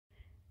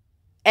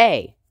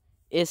A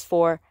is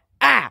for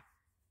ah.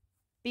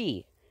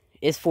 B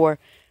is for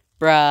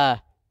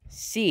bruh.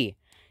 C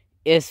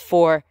is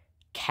for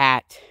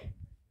cat.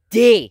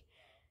 D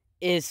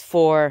is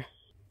for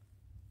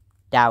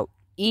doubt.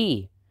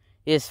 E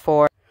is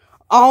for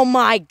oh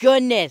my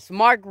goodness,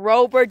 Mark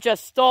Rober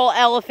just stole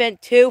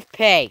elephant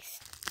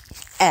toothpaste.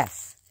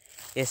 F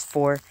is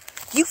for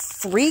you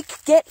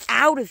freak, get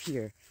out of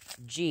here.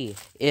 G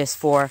is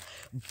for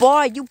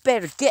boy, you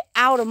better get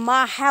out of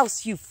my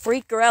house, you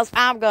freak, or else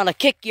I'm gonna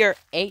kick your.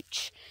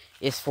 H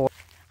is for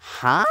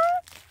huh?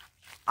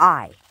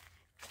 I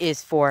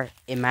is for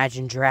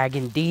Imagine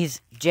Dragon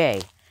D's.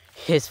 J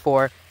is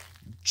for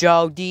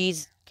Joe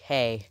D's.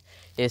 K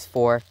is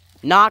for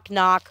knock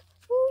knock.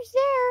 Who's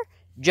there?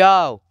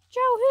 Joe.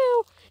 Joe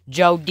who?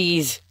 Joe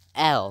D's.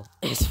 L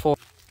is for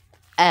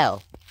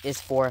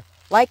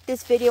like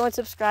this video and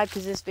subscribe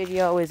because this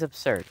video is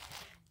absurd.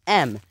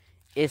 M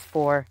is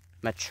for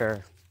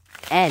mature.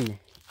 N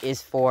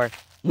is for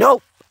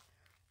nope.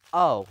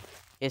 O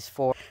is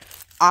for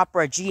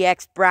Opera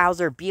GX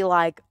browser be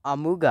like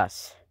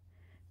Amogus.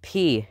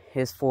 P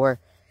is for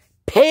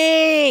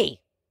P.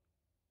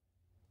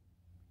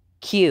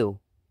 Q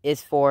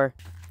is for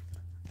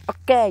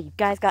okay, you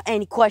guys got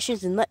any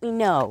questions and let me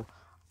know.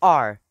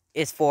 R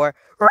is for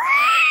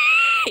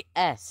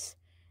S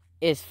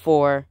is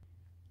for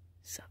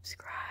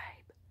subscribe.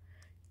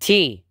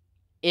 T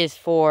is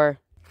for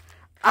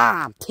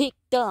I'm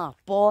picked up,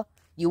 boy.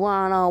 You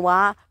wanna know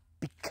why?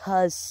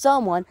 Because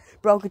someone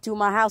broke into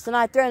my house and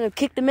I threatened to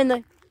kick them in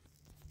the.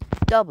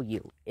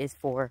 W is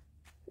for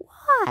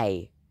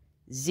why?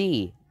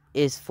 Z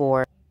is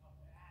for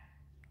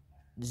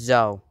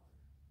Zoe.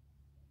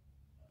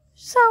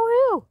 So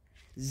who?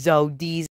 Zoe D's.